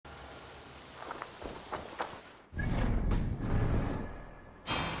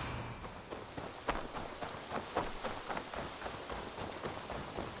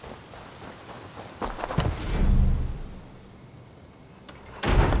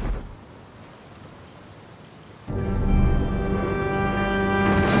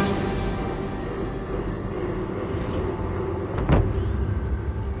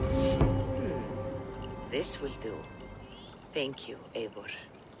This will do. Thank you, Eivor.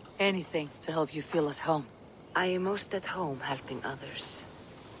 Anything to help you feel at home. I am most at home helping others.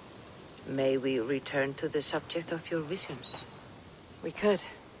 May we return to the subject of your visions? We could,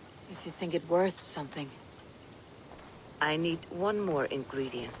 if you think it worth something. I need one more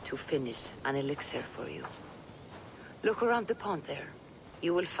ingredient to finish an elixir for you. Look around the pond there.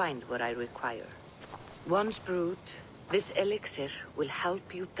 You will find what I require. Once brewed, this elixir will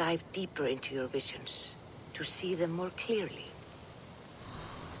help you dive deeper into your visions, to see them more clearly.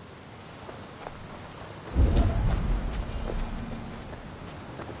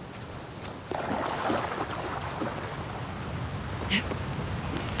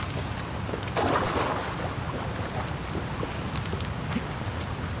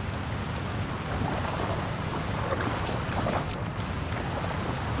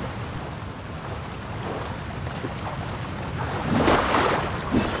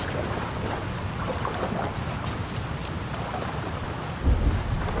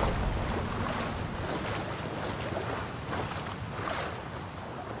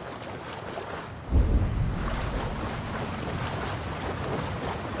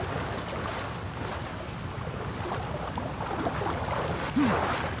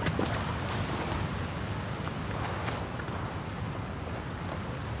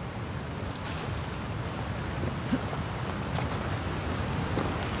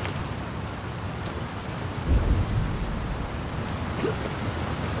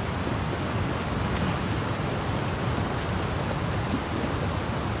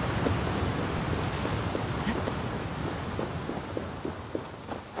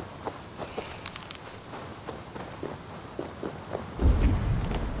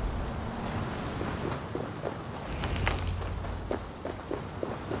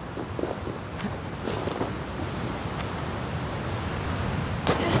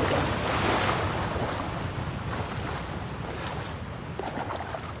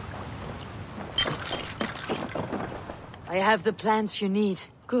 I have the plants you need.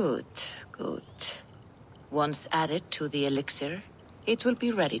 Good, good. Once added to the elixir, it will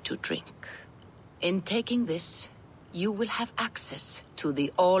be ready to drink. In taking this, you will have access to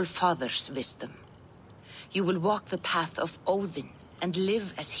the All-Father's wisdom. You will walk the path of Odin and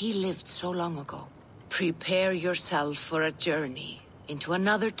live as he lived so long ago. Prepare yourself for a journey into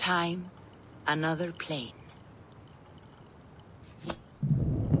another time, another plane.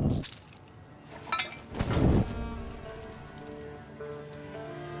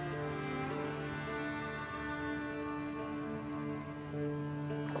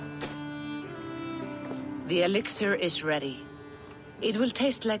 The elixir is ready. It will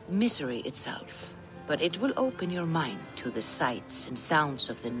taste like misery itself, but it will open your mind to the sights and sounds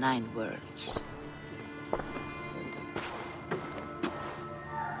of the 9 worlds.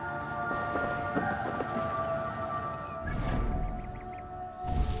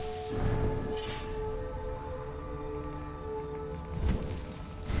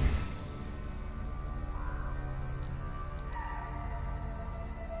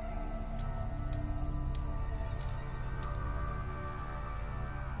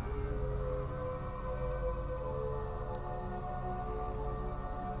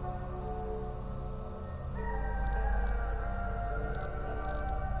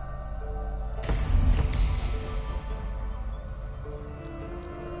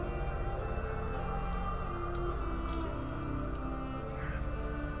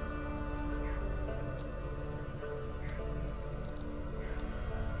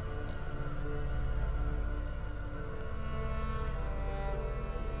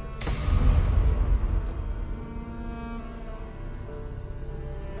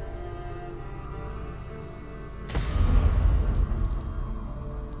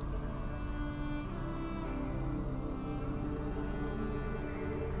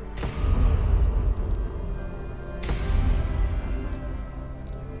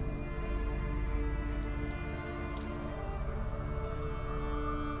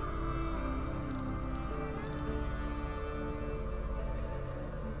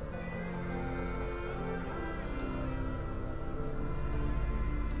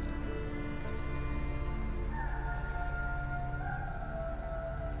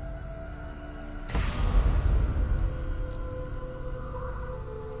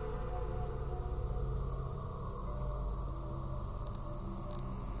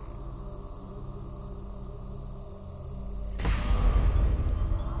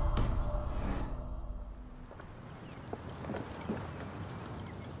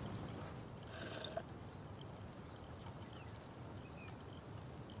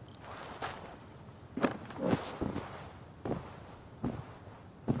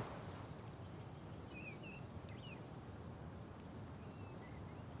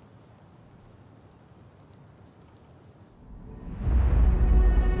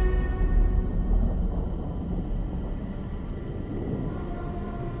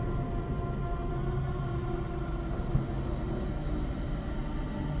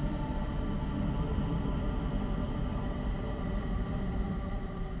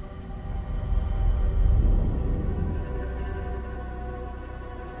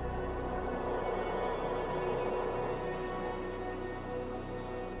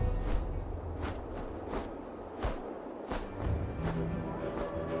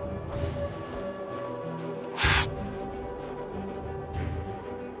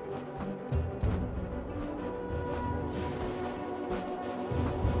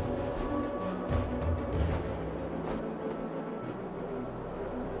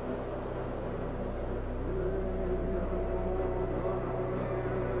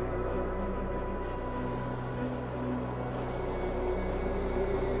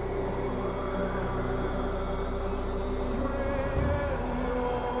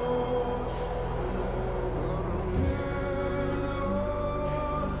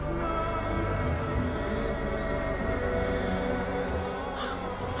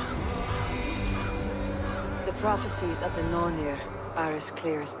 prophecies of the Nornir are as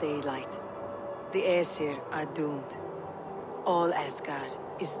clear as daylight. The Aesir are doomed. All Asgard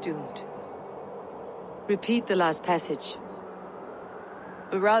is doomed. Repeat the last passage.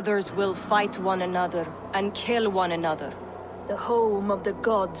 Brothers will fight one another and kill one another. The home of the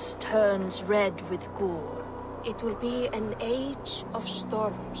gods turns red with gore. It will be an age of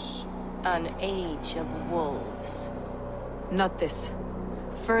storms. An age of wolves. Not this.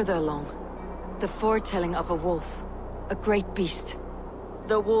 Further along. The foretelling of a wolf. A great beast.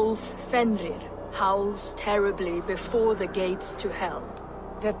 The wolf Fenrir howls terribly before the gates to hell.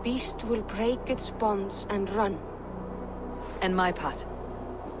 The beast will break its bonds and run. And my part.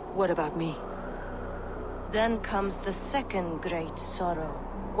 What about me? Then comes the second great sorrow.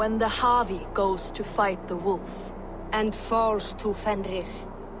 When the Havi goes to fight the wolf. And falls to Fenrir.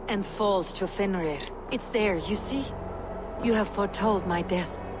 And falls to Fenrir. It's there, you see? You have foretold my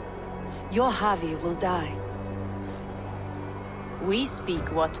death. Your Havi will die. We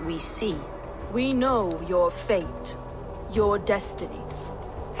speak what we see. We know your fate. Your destiny.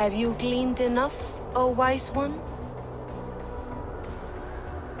 Have you gleaned enough, O wise one?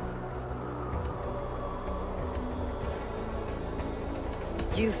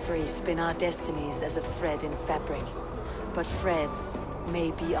 You three spin our destinies as a thread in fabric. But threads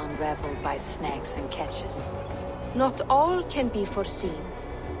may be unraveled by snags and catches. Not all can be foreseen,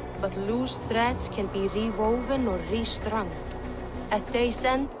 but loose threads can be rewoven or restrung. At day's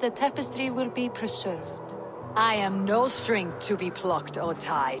end, the tapestry will be preserved. I am no string to be plucked or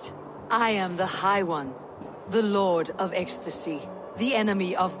tied. I am the High One, the Lord of Ecstasy, the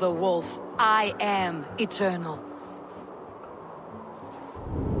enemy of the wolf. I am eternal.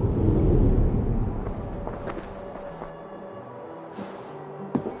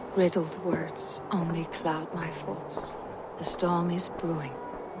 Riddled words only cloud my thoughts. The storm is brewing.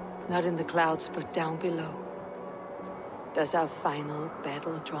 Not in the clouds, but down below. Does our final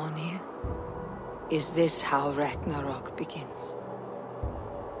battle draw near? Is this how Ragnarok begins?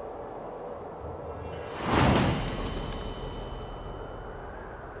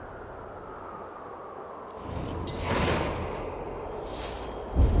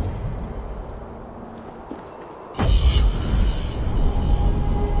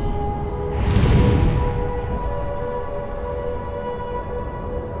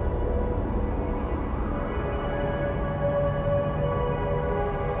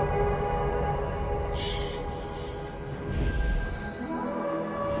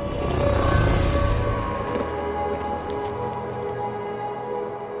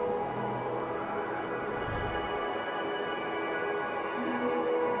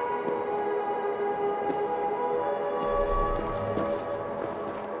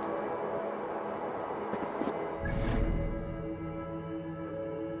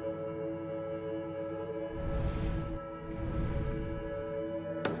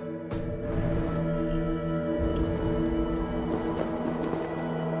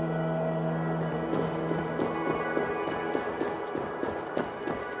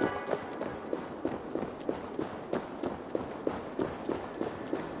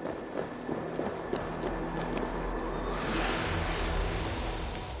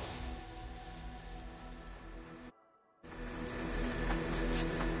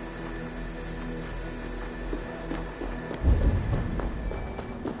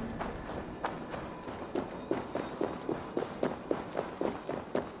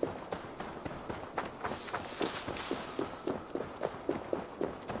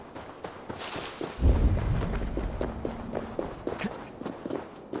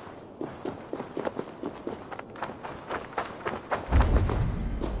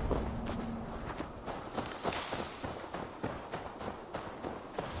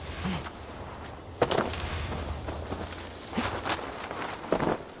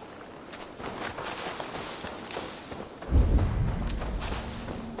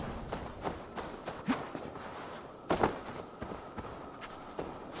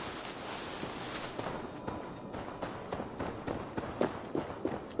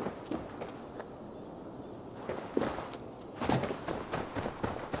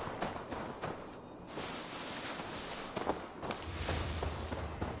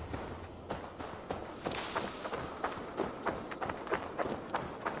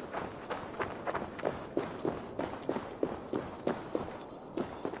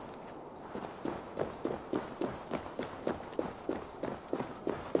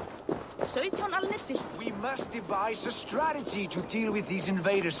 We must devise a strategy to deal with these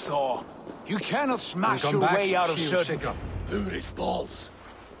invaders, Thor. You cannot smash your way out of certain... Who's balls?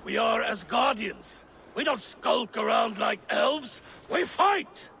 We are Asgardians. We don't skulk around like elves. We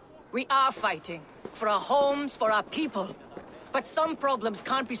fight! We are fighting. for our homes, for our people. But some problems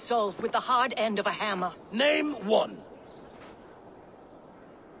can't be solved with the hard end of a hammer. Name one.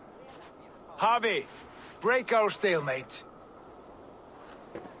 Harvey, break our stalemate.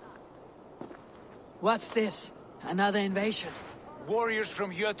 What's this? Another invasion? Warriors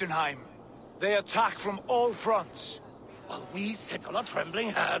from Jotunheim. They attack from all fronts. While we sit on our trembling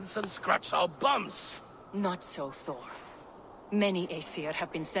hands and scratch our bums. Not so, Thor. Many Aesir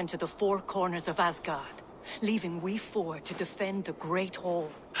have been sent to the four corners of Asgard, leaving we four to defend the Great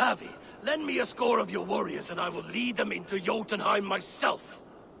Hall. Harvey, lend me a score of your warriors and I will lead them into Jotunheim myself.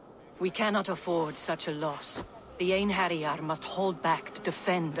 We cannot afford such a loss. The Einherjar must hold back to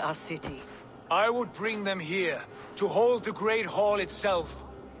defend our city. I would bring them here, to hold the Great Hall itself.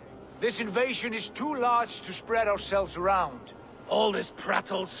 This invasion is too large to spread ourselves around. All this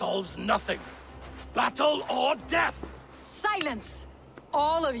prattle solves nothing. Battle or death! Silence!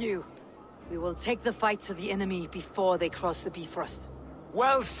 All of you! We will take the fight to the enemy before they cross the Bifrost.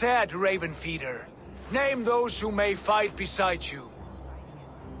 Well said, Ravenfeeder. Name those who may fight beside you.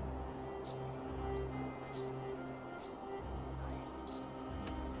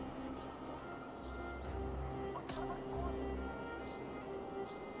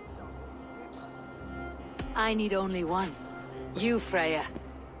 I need only one. You, Freyja,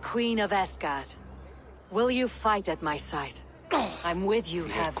 Queen of Asgard. Will you fight at my side? I'm with you,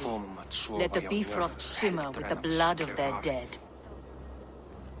 Havi. Let the Bifrost shimmer with the blood of their dead.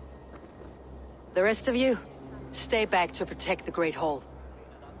 The rest of you, stay back to protect the Great Hall.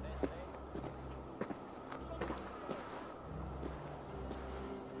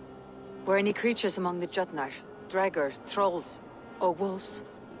 Were any creatures among the Jotnar? Draugr, trolls, or wolves?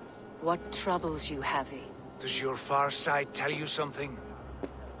 What troubles you, Havi? Does your far side tell you something?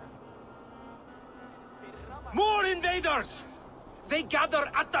 More invaders! They gather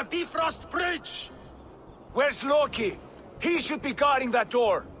at the Bifrost Bridge! Where's Loki? He should be guarding that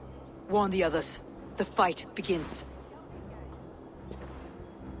door. Warn the others. The fight begins.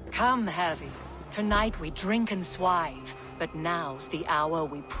 Come, Havi. Tonight we drink and swive, but now's the hour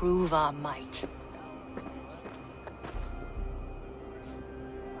we prove our might.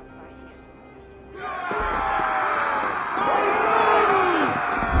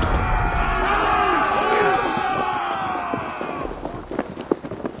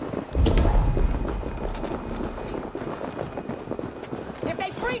 If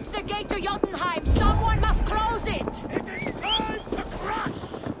they breach the gate to Jotunheim, someone must close it! It is time to crush!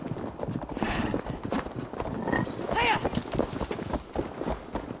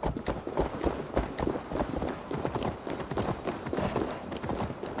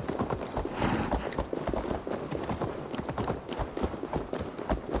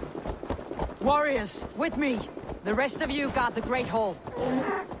 Warriors, with me! The rest of you guard the Great Hall.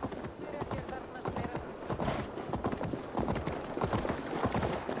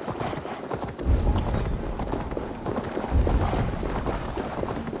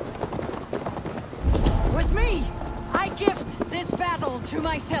 With me, I gift this battle to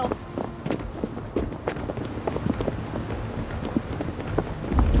myself.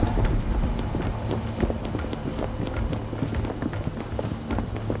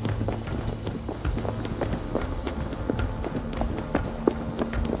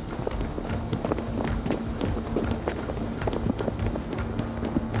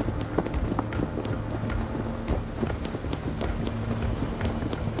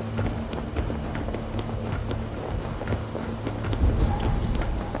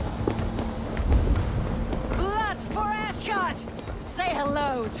 Say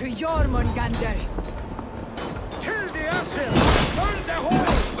hello to Jormungandr. Kill the Asir! Burn the hall!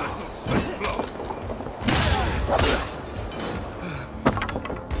 Battle swift blow!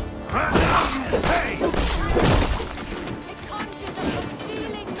 Hey! It conjures a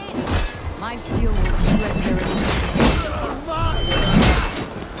concealing mist! My steel will shred their enemies.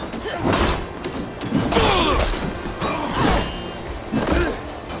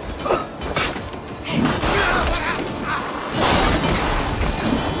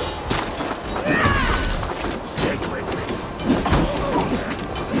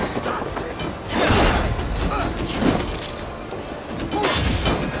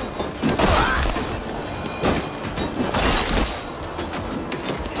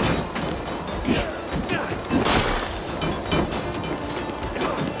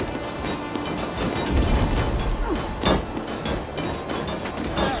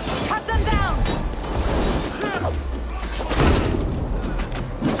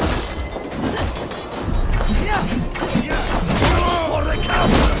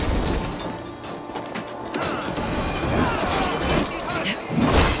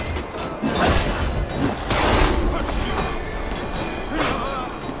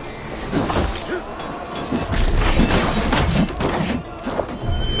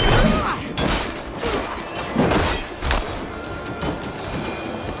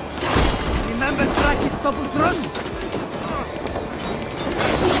 Remember Traki's double thrust?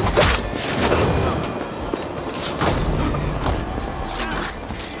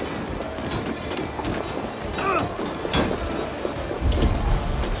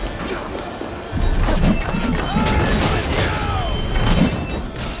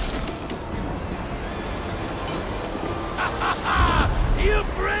 You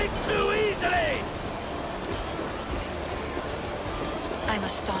break too easily! I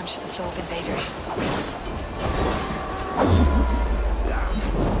must staunch the flow of invaders.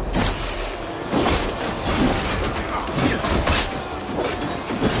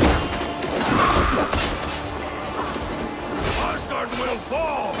 Asgard will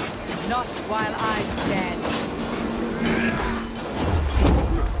fall! Not while I stand.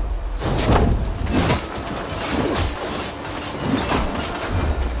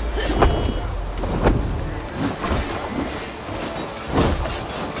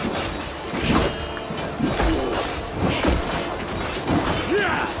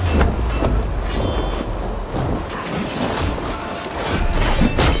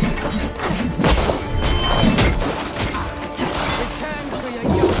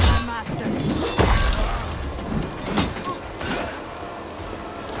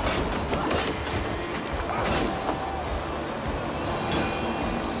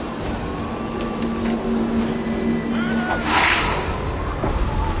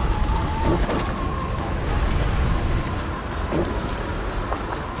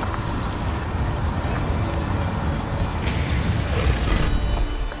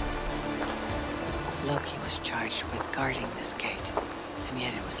 Guarding this gate, and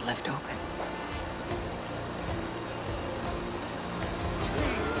yet it was left open.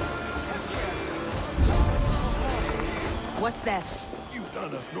 What's that? You've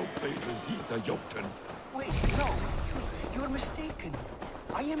done us no favors either, Jotun. Wait, no. You're mistaken.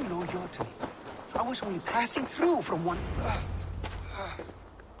 I am no Jotun. I was only passing through from one...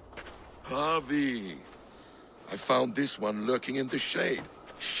 Harvey. I found this one lurking in the shade,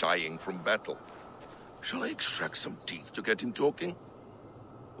 shying from battle. Shall I extract some teeth to get him talking?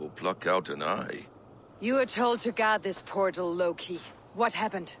 Or pluck out an eye? You were told to guard this portal, Loki. What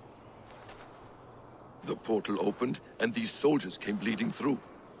happened? The portal opened, and these soldiers came bleeding through.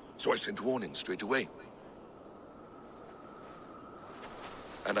 So I sent warning straight away.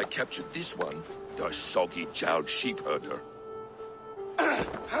 And I captured this one, the soggy-jowled sheep herder.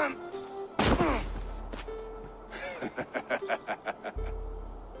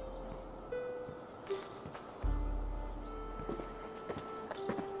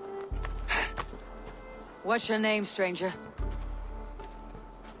 What's your name, stranger?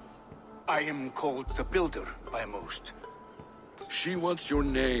 I am called the Builder by most. She wants your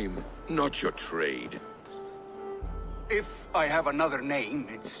name, not your trade. If I have another name,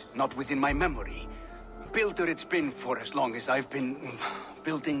 it's not within my memory. Builder it's been for as long as I've been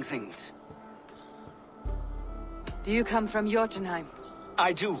building things. Do you come from Jotunheim?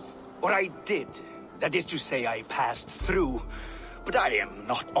 I do. Or I did. That is to say, I passed through. But I am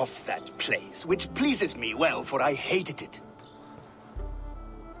not of that place, which pleases me well, for I hated it.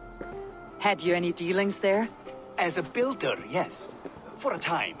 Had you any dealings there? As a builder, yes. For a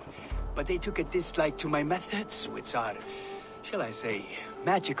time. But they took a dislike to my methods, which are, shall I say,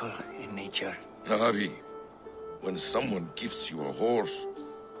 magical in nature. Harvey, when someone gifts you a horse,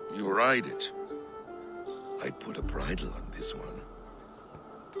 you ride it. I put a bridle on this one.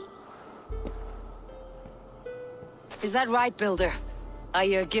 Is that right, Builder? Are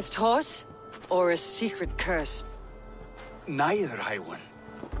you a gift horse? Or a secret curse? Neither, High One.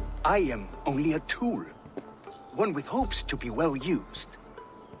 I am only a tool. One with hopes to be well used.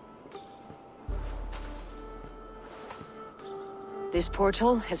 This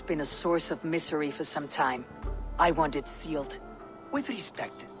portal has been a source of misery for some time. I want it sealed. With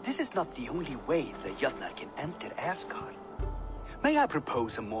respect, this is not the only way the Jotnar can enter Asgard. May I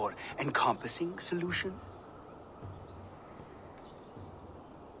propose a more encompassing solution?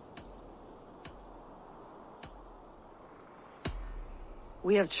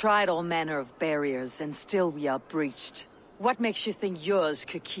 We have tried all manner of barriers, and still we are breached. What makes you think yours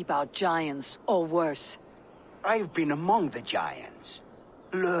could keep out giants, or worse? I've been among the giants,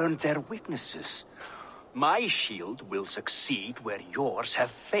 learned their weaknesses. My shield will succeed where yours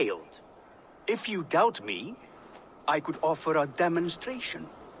have failed. If you doubt me, I could offer a demonstration.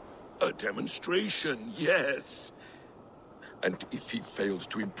 A demonstration, yes. And if he fails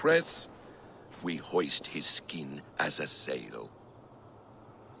to impress, we hoist his skin as a sail.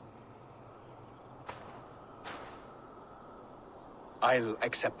 I'll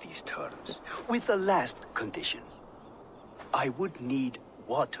accept these terms, with the last condition. I would need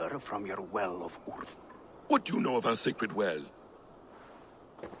water from your well of Urth. What do you know of our sacred well?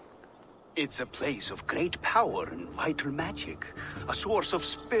 It's a place of great power and vital magic, a source of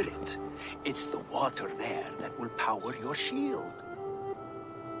spirit. It's the water there that will power your shield.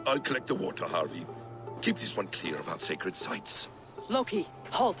 I'll collect the water, Harvey. Keep this one clear of our sacred sites. Loki,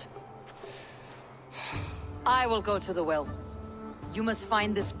 halt! I will go to the well. You must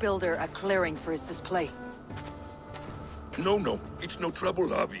find this builder a clearing for his display. No, it's no trouble,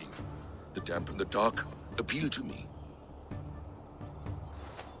 Harvey. The damp and the dark appeal to me.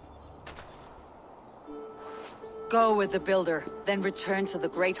 Go with the builder, then return to the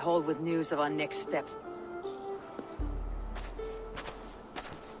Great Hall with news of our next step.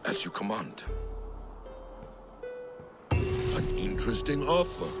 As you command. An interesting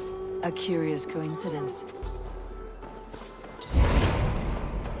offer. A curious coincidence.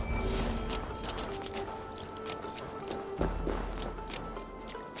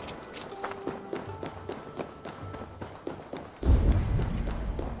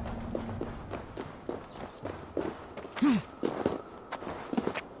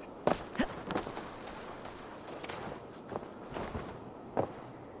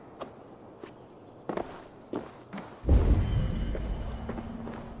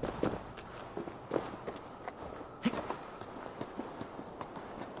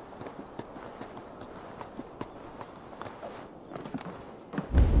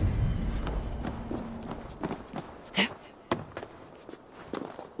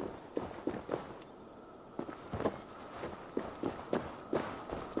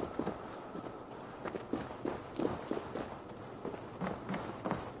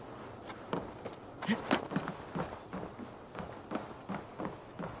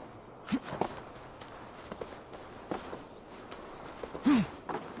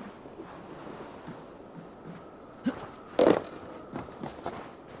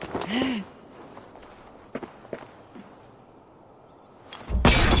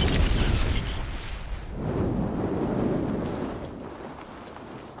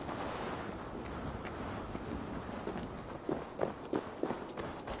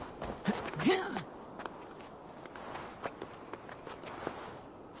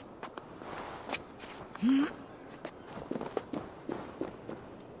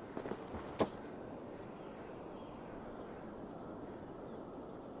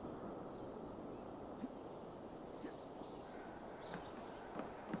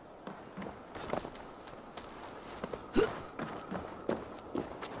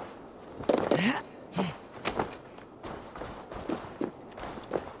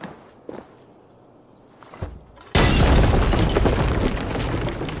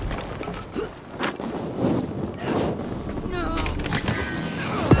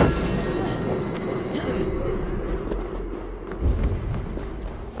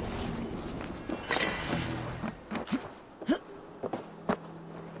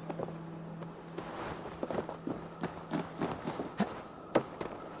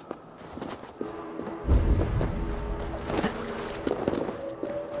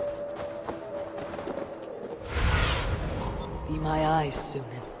 My eyes,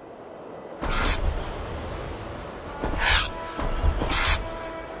 Sunan.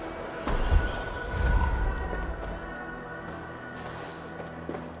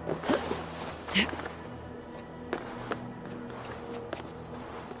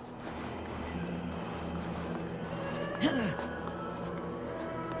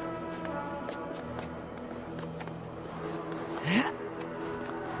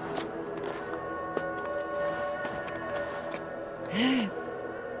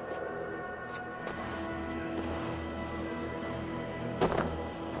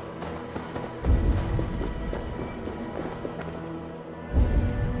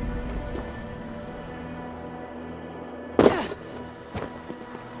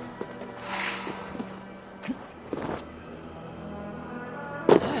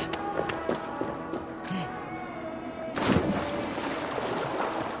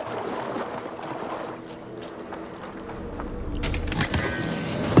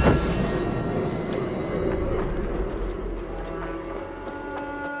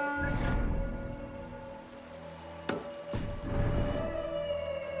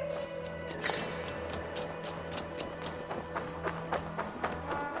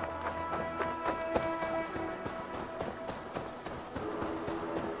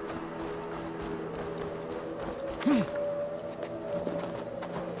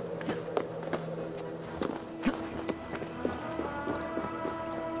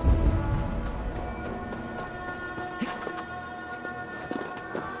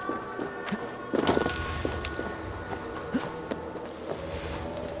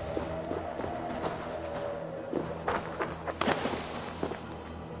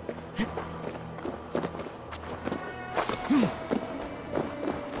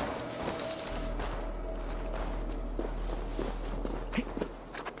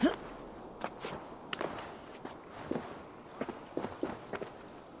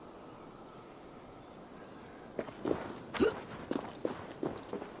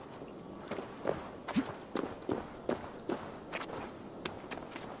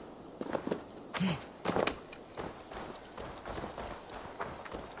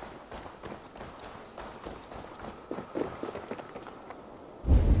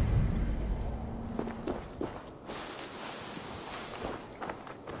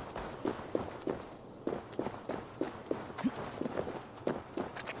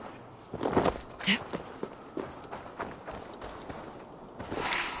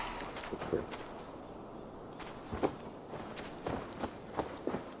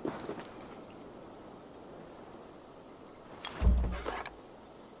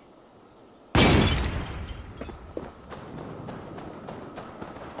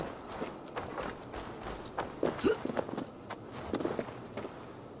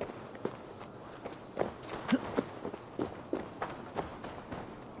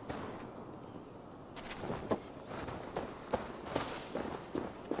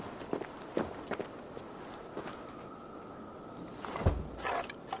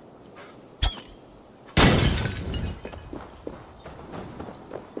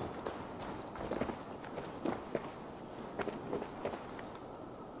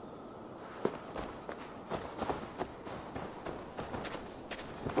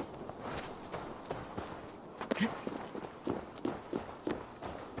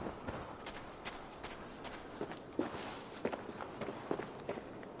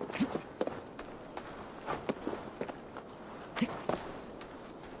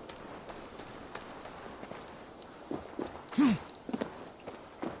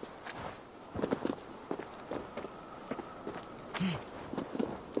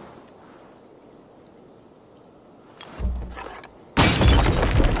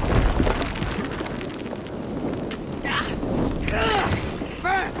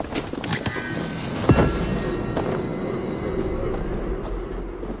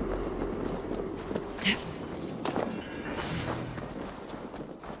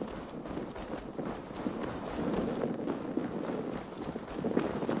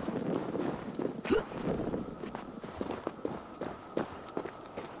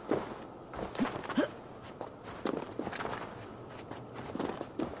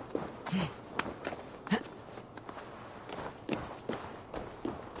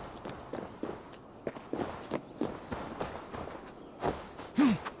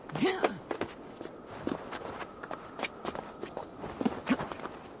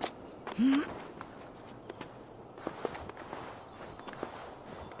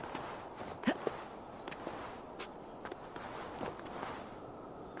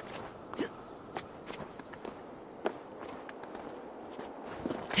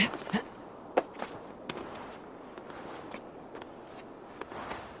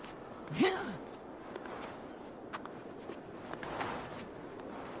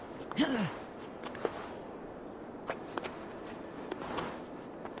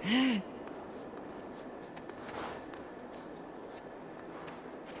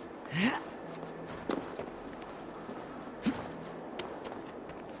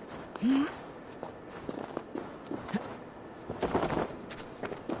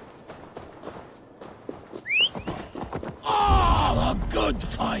 Good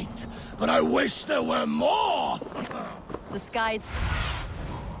fight, but I wish there were more! The skies...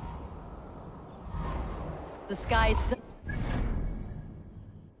 The skies...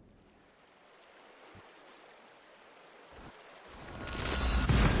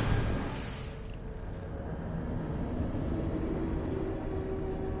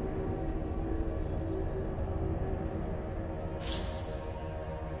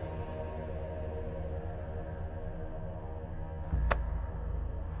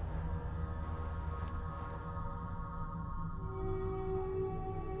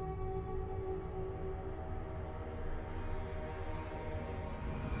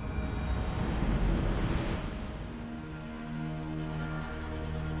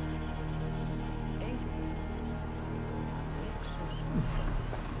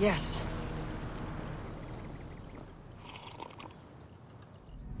 Yes.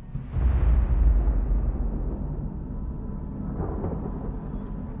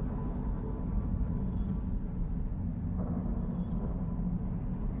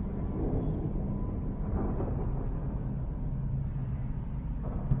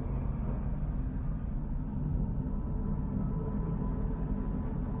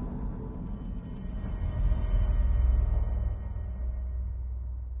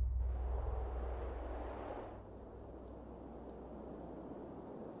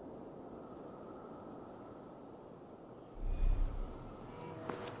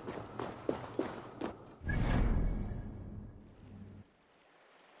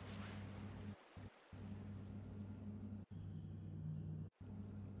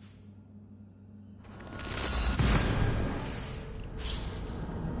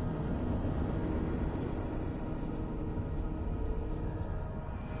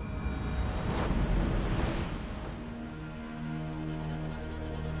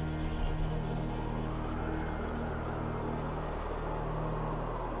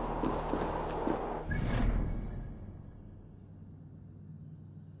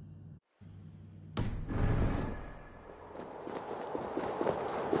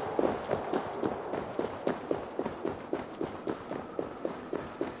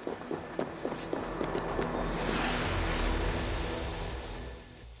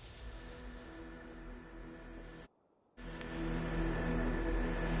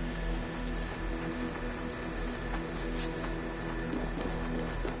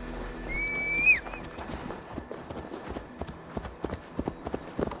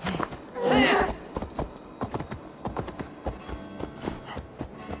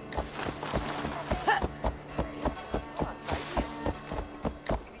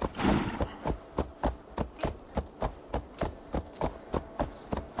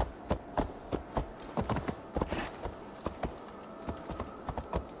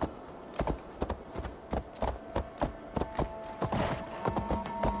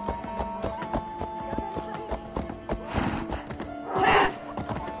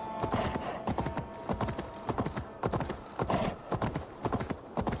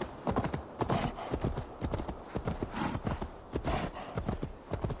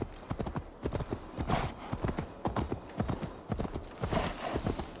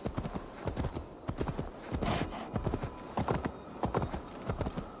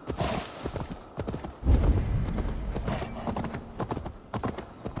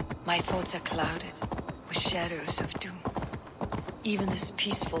 My thoughts are clouded with shadows of doom. Even this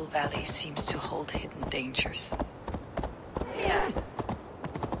peaceful valley seems to hold hidden dangers.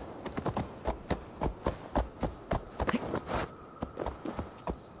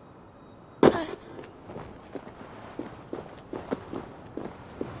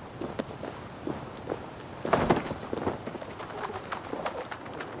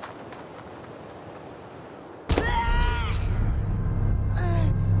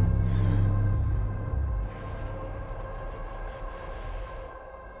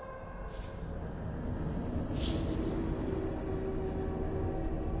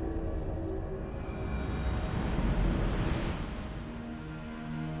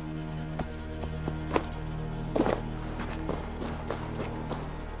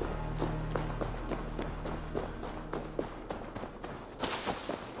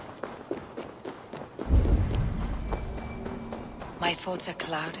 My thoughts are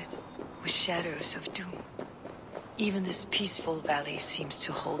clouded with shadows of doom. Even this peaceful valley seems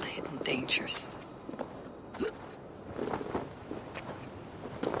to hold hidden dangers.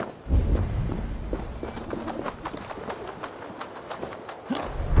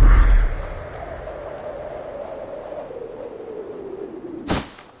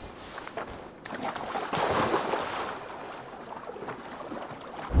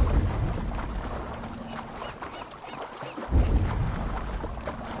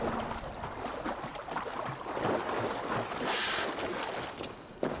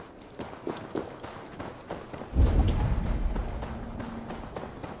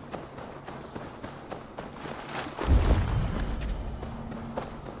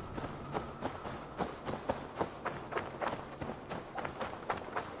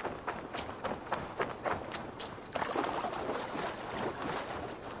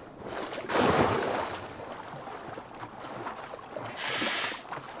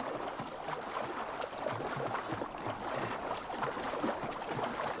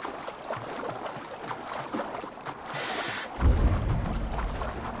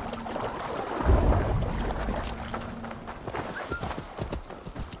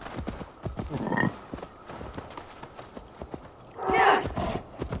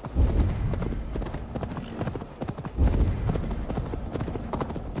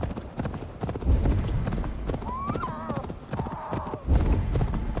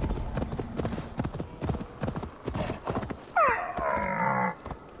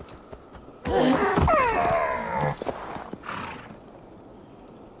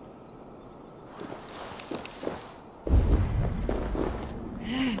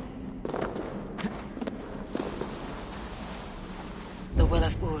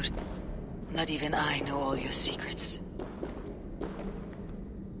 Not even I know all your secrets.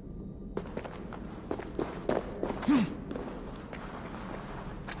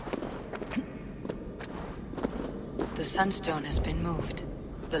 The sunstone has been moved.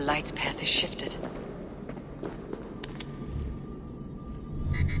 The light's path is shifted.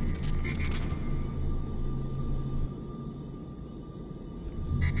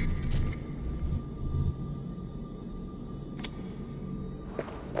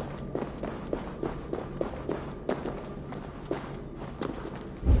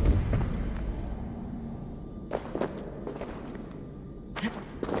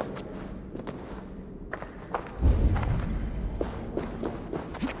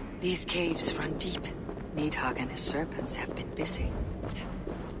 These caves run deep. Nidhogg and his serpents have been busy.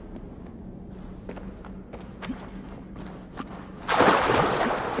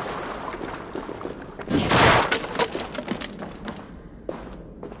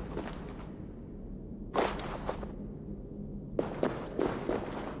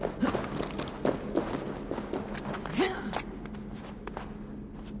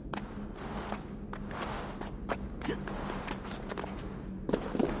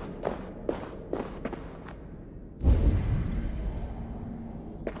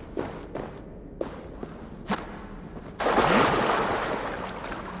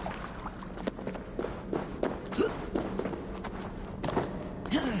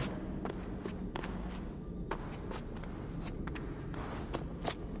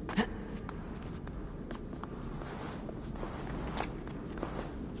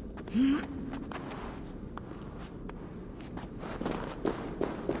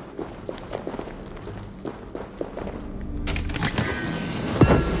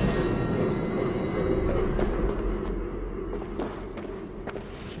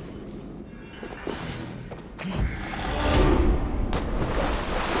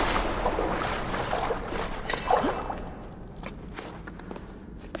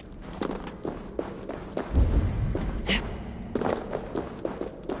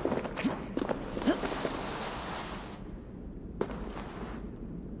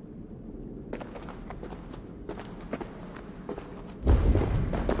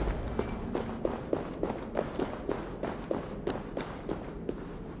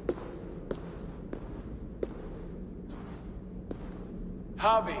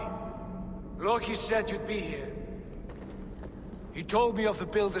 Harvey, Loki said you'd be here. He told me of the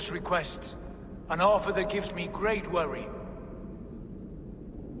Builder's request, an offer that gives me great worry.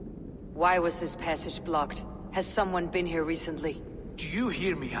 Why was this passage blocked? Has someone been here recently? Do you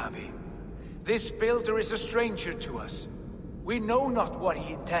hear me, Harvey? This Builder is a stranger to us. We know not what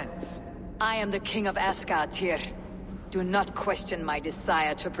he intends. I am the king of Asgard, d.Hr. Do not question my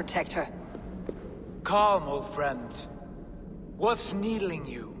desire to protect her. Calm, old friend. What's needling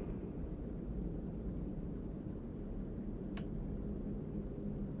you?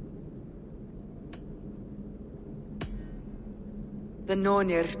 The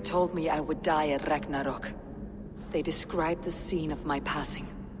Nornir told me I would die at Ragnarok. They described the scene of my passing.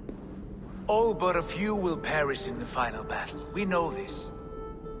 All but a few will perish in the final battle. We know this.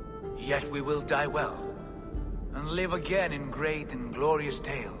 Yet we will die well, and live again in great and glorious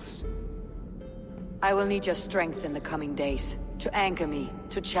tales. I will need your strength in the coming days, to anchor me,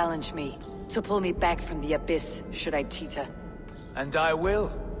 to challenge me, to pull me back from the abyss, should I teeter. And I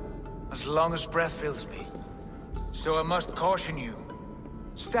will, as long as breath fills me. So I must caution you.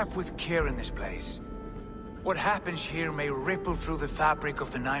 Step with care in this place. What happens here may ripple through the fabric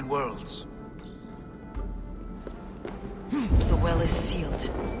of the 9 worlds. The well is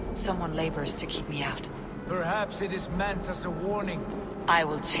sealed. Someone labors to keep me out. Perhaps it is meant as a warning. I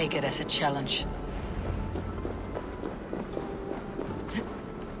will take it as a challenge.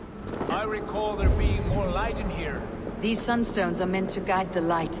 I recall there being more light in here. These sunstones are meant to guide the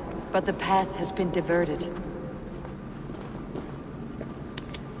light, but the path has been diverted.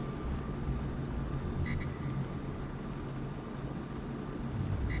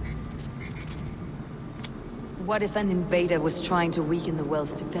 What if an invader was trying to weaken the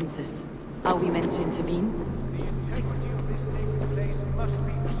well's defenses? Are we meant to intervene? The integrity of this sacred place must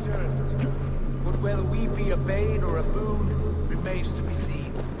be preserved. But whether we be a bane or a boon remains to be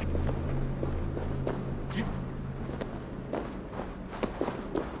seen.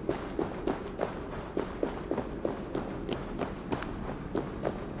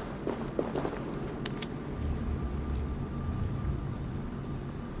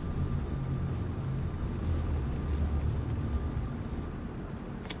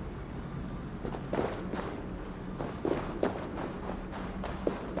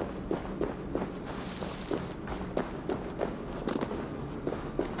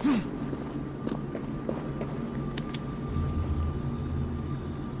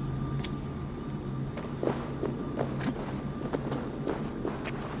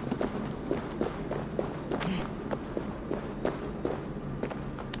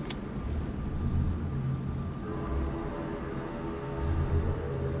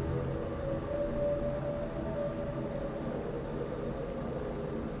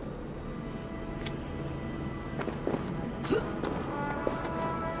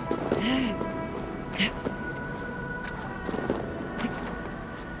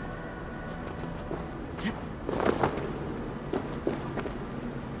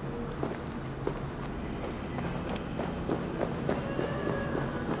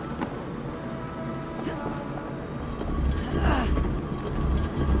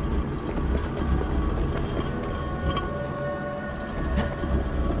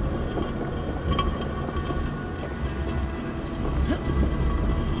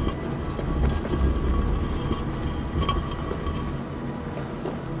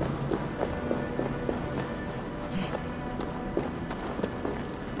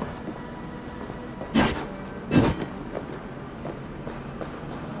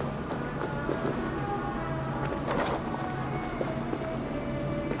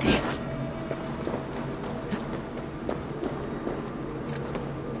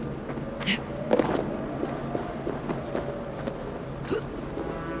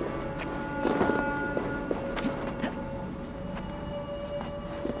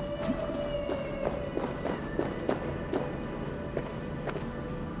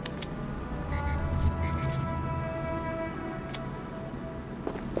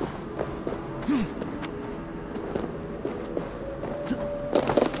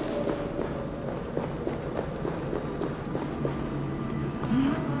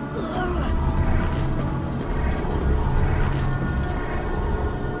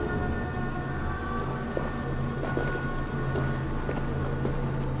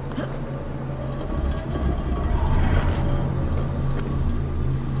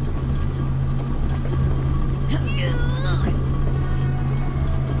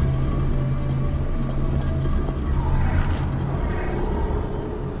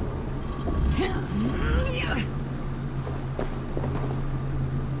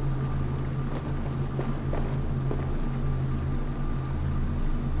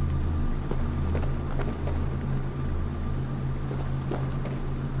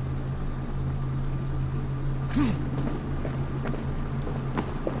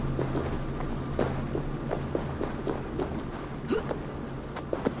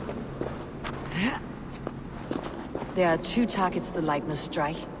 There are 2 targets the light must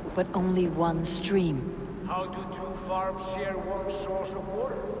strike, but only one stream. How do 2 farms share one source of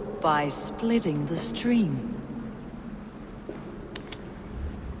water? By splitting the stream.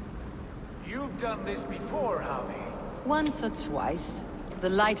 You've done this before, have you? Once or twice. The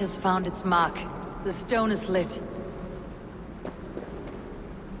light has found its mark. The stone is lit.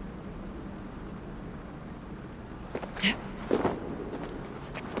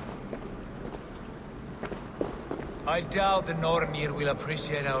 I doubt the Nornir will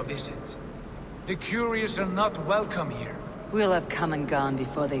appreciate our visit. The curious are not welcome here. We'll have come and gone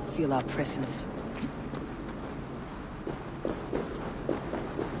before they feel our presence.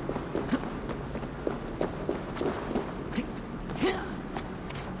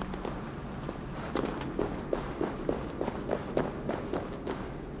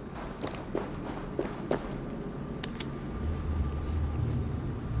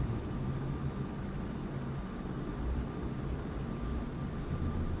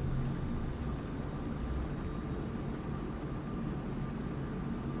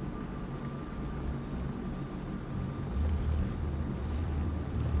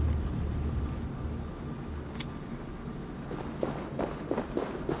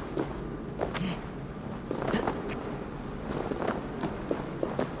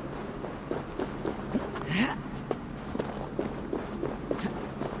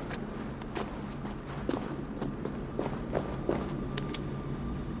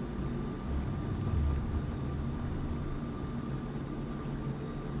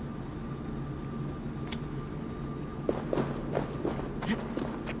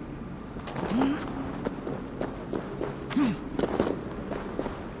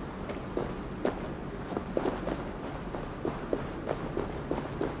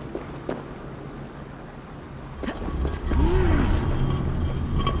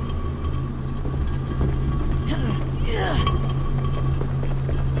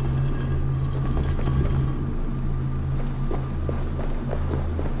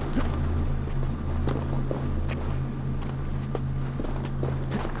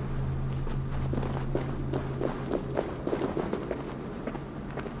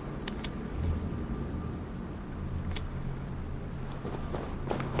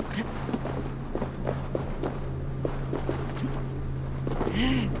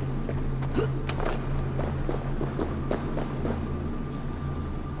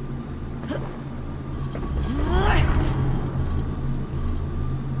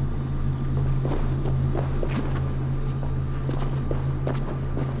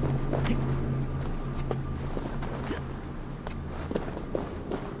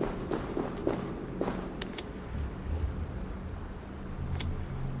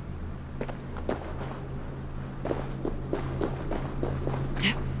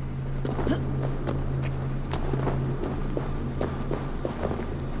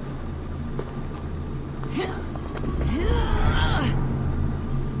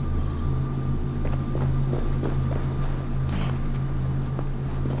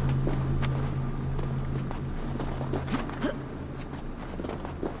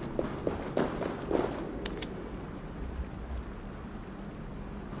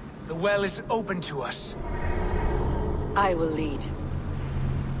 The well is open to us. I will lead.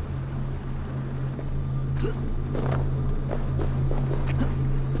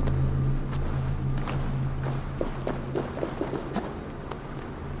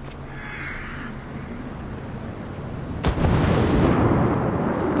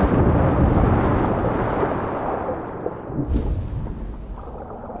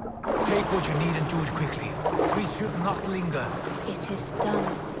 Take what you need and do it quickly. We should not linger. It is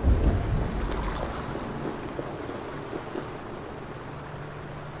done.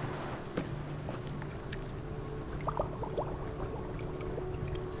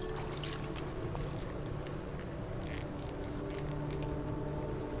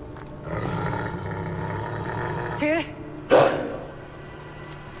 Tyr?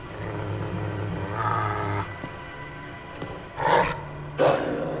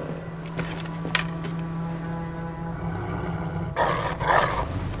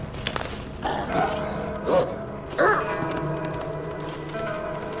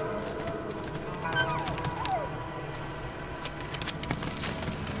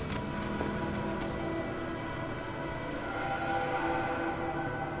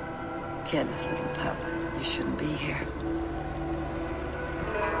 Careless little pup. You shouldn't be here.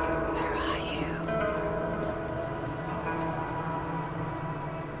 Where are you?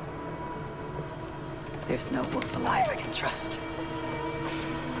 There's no wolf alive I can trust.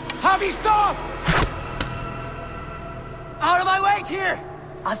 Javi, stop! Out of my way, here!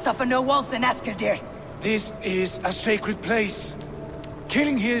 I'll suffer no wolves in Asgard. This is a sacred place.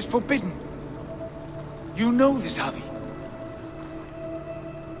 Killing here is forbidden. You know this, Javi.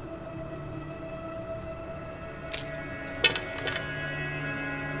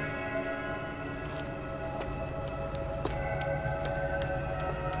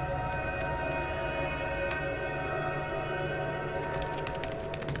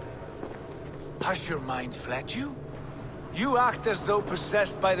 Has your mind fled you? You act as though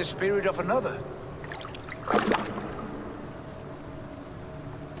possessed by the spirit of another.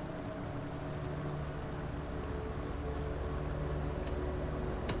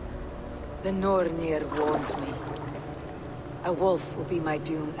 The Nornir warned me. A wolf will be my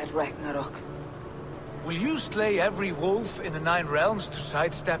doom at Ragnarok. Will you slay every wolf in the 9 realms to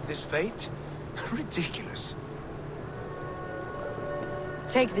sidestep this fate? Ridiculous.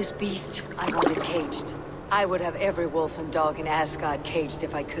 Take this beast. I want it caged. I would have every wolf and dog in Asgard caged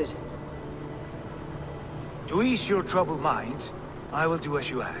if I could. To ease your troubled mind, I will do as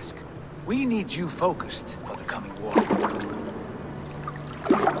you ask. We need you focused for the coming war.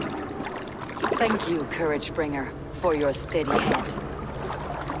 Thank you, Courage Bringer, for your steady hand.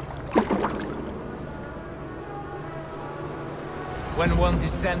 When one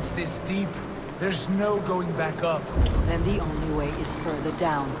descends this deep, there's no going back up. Then the only way is further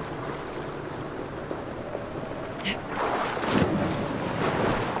down.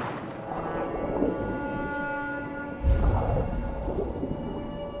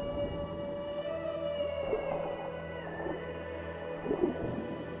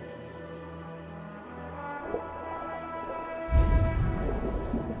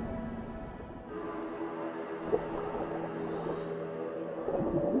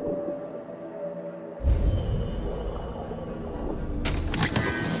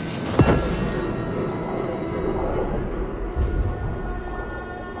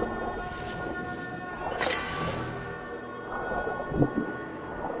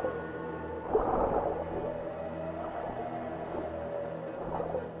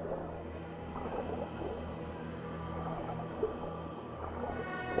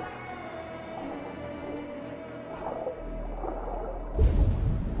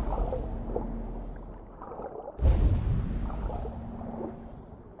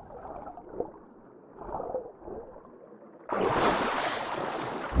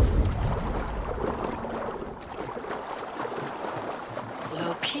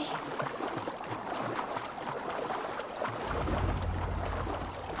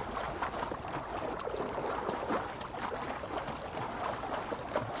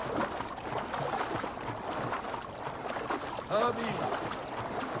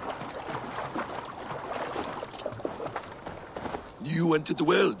 You entered the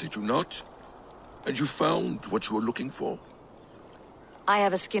well, did you not? And you found what you were looking for? I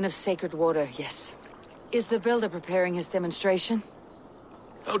have a skin of sacred water, yes. Is the builder preparing his demonstration?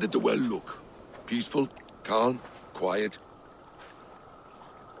 How did the well look? Peaceful? Calm? Quiet?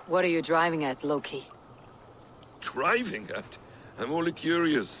 What are you driving at, Loki? Driving at? I'm only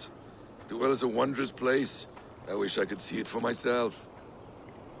curious. The well is a wondrous place. I wish I could see it for myself.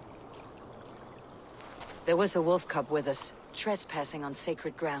 There was a wolf cub with us, trespassing on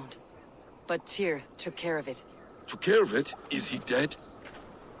sacred ground. But Tyr took care of it. Took care of it? Is he dead?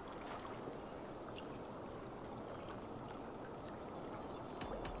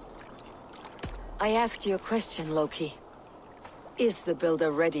 I asked you a question, Loki. Is the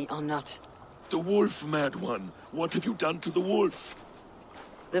builder ready or not? The wolf, mad one. What have you done to the wolf?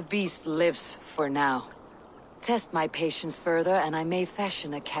 The beast lives for now. Test my patience further, and I may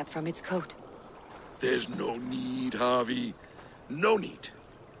fashion a cap from its coat. There's no need, Harvey. No need.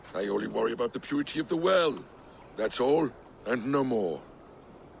 I only worry about the purity of the well. That's all, and no more.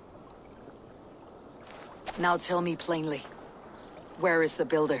 Now tell me plainly. Where is the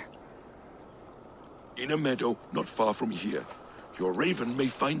builder? In a meadow, not far from here. Your raven may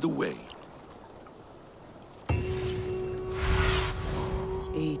find the way.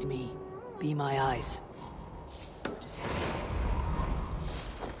 Aid me. Be my eyes.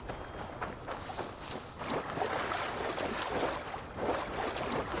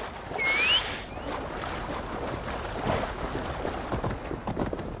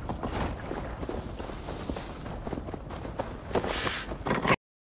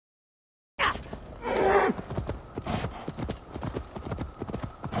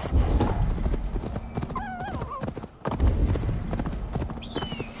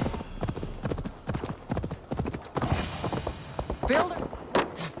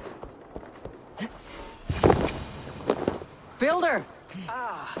 Builder!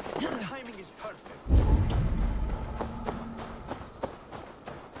 Ah, the timing is perfect.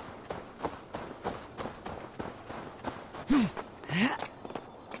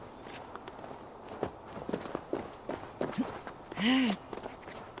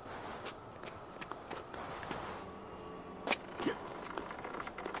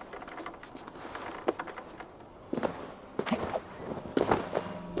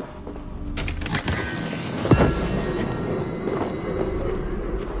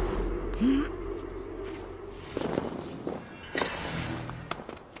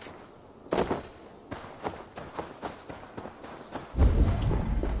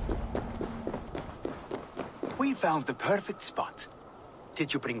 We found the perfect spot.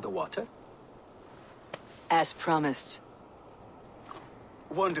 Did you bring the water? As promised.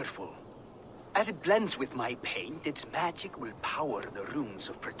 Wonderful. As it blends with my paint, its magic will power the runes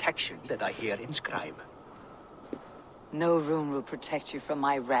of protection that I here inscribe. No rune will protect you from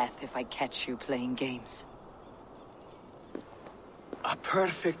my wrath if I catch you playing games. A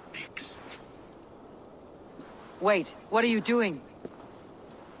perfect mix. Wait, what are you doing?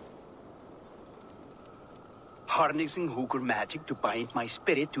 Harnessing Hugr magic to bind my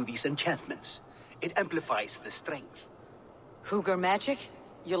spirit to these enchantments. It amplifies the strength. Hugr magic?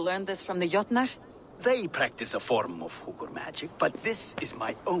 You learned this from the Jotnar? They practice a form of Hugr magic, but this is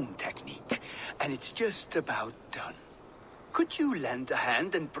my own technique, and it's just about done. Could you lend a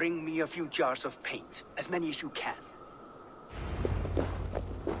hand and bring me a few jars of paint? As many as you can.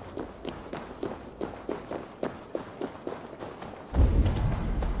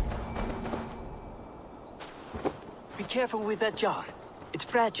 Be careful with that jar. It's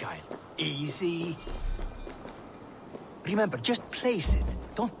fragile. Easy. Remember, just place it.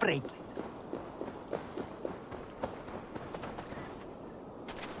 Don't break it.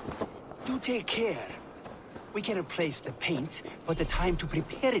 Do take care. We can replace the paint, but the time to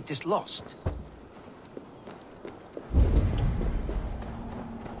prepare it is lost.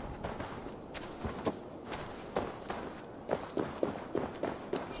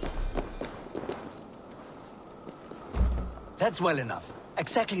 That's well enough.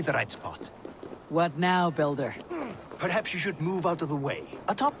 Exactly the right spot. What now, Builder? Perhaps you should move out of the way.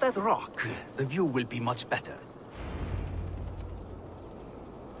 Atop that rock, the view will be much better.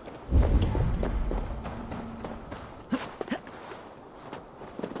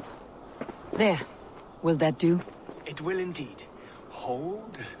 There. Will that do? It will indeed.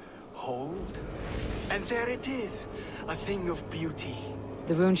 Hold, hold, and there it is. A thing of beauty.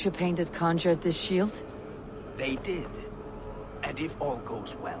 The runes you painted conjured this shield? They did. And if all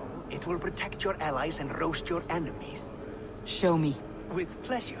goes well, it will protect your allies and roast your enemies. Show me. With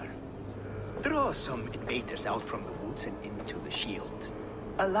pleasure. Draw some invaders out from the woods and into the shield.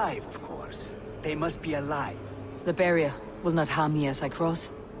 Alive, of course. They must be alive. The barrier will not harm me as I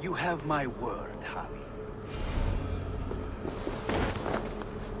cross? You have my word, Harry.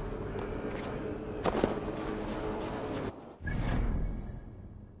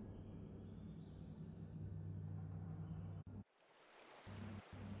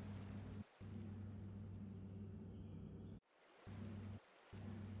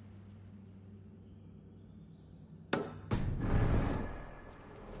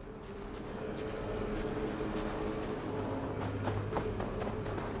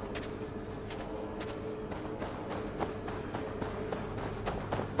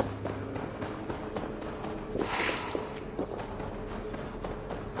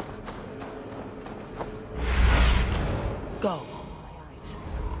 Go.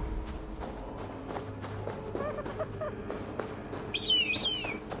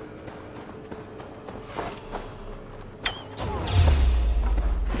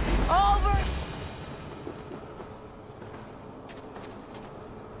 Over!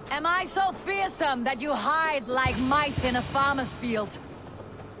 Am I so fearsome that you hide like mice in a farmer's field?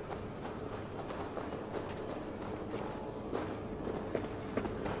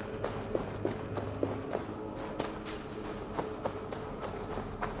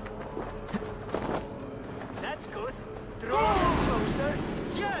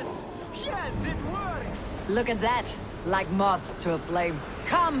 Look at that, like moths to a flame.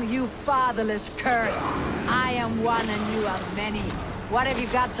 Come, you fatherless curse. I am one and you are many. What have you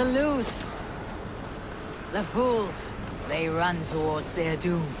got to lose? The fools, they run towards their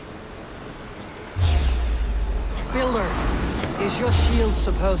doom. Builder, is your shield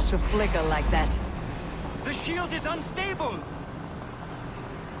supposed to flicker like that? The shield is unstable!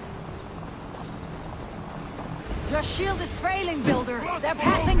 Your shield is failing, Builder. They're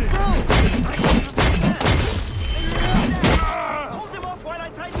passing through. Hold them off while I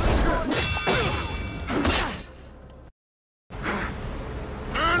try to...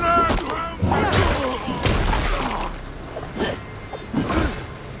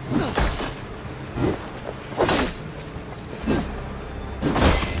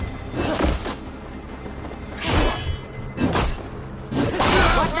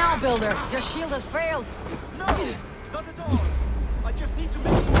 Builder. Your shield has failed. No, not at all. I just need to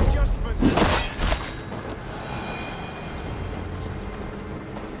make some adjustments.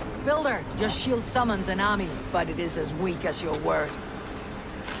 Builder, your shield summons an army, but it is as weak as your word.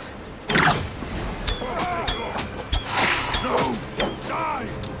 No! Die!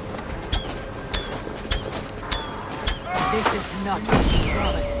 This is not what you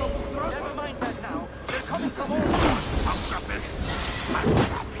promised. Never mind that now. They're coming from all sides.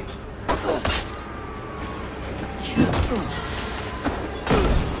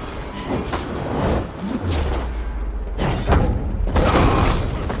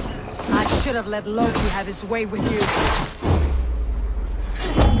 I should have let Loki have his way with you.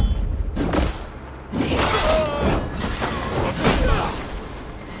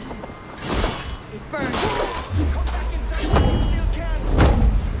 It burns. Come back inside while you still can.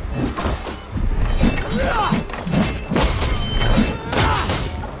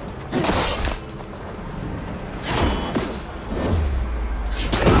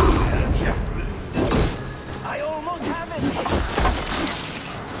 I almost have it.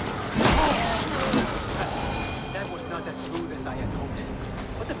 That was not as smooth as I had hoped.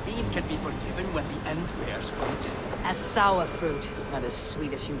 But the beans can be forgiven when the end bears fruit. As sour fruit, not as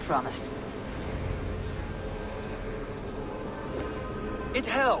sweet as you promised. It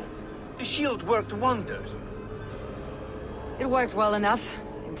held. The shield worked wonders. It worked well enough.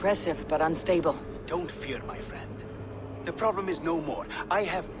 Impressive, but unstable. Don't fear, my friend. The problem is no more. I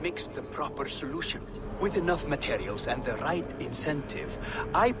have mixed the proper solution. With enough materials and the right incentive,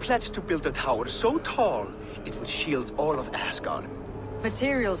 I pledge to build a tower so tall, it would shield all of Asgard.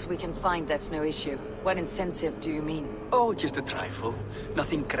 Materials we can find, that's no issue. What incentive do you mean? Oh, just a trifle.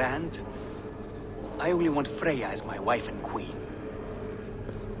 Nothing grand. I only want Freyja as my wife and queen.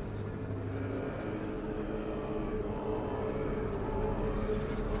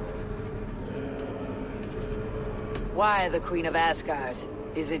 Why the Queen of Asgard?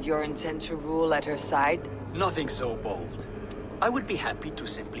 Is it your intent to rule at her side? Nothing so bold. I would be happy to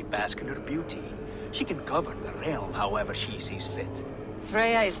simply bask in her beauty. She can govern the realm however she sees fit.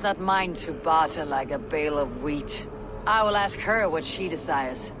 Freyja is not mine to barter like a bale of wheat. I will ask her what she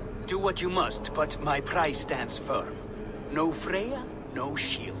desires. Do what you must, but my price stands firm. No Freyja, no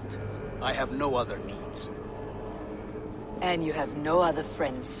shield. I have no other needs. And you have no other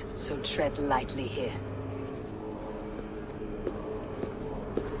friends, so tread lightly here.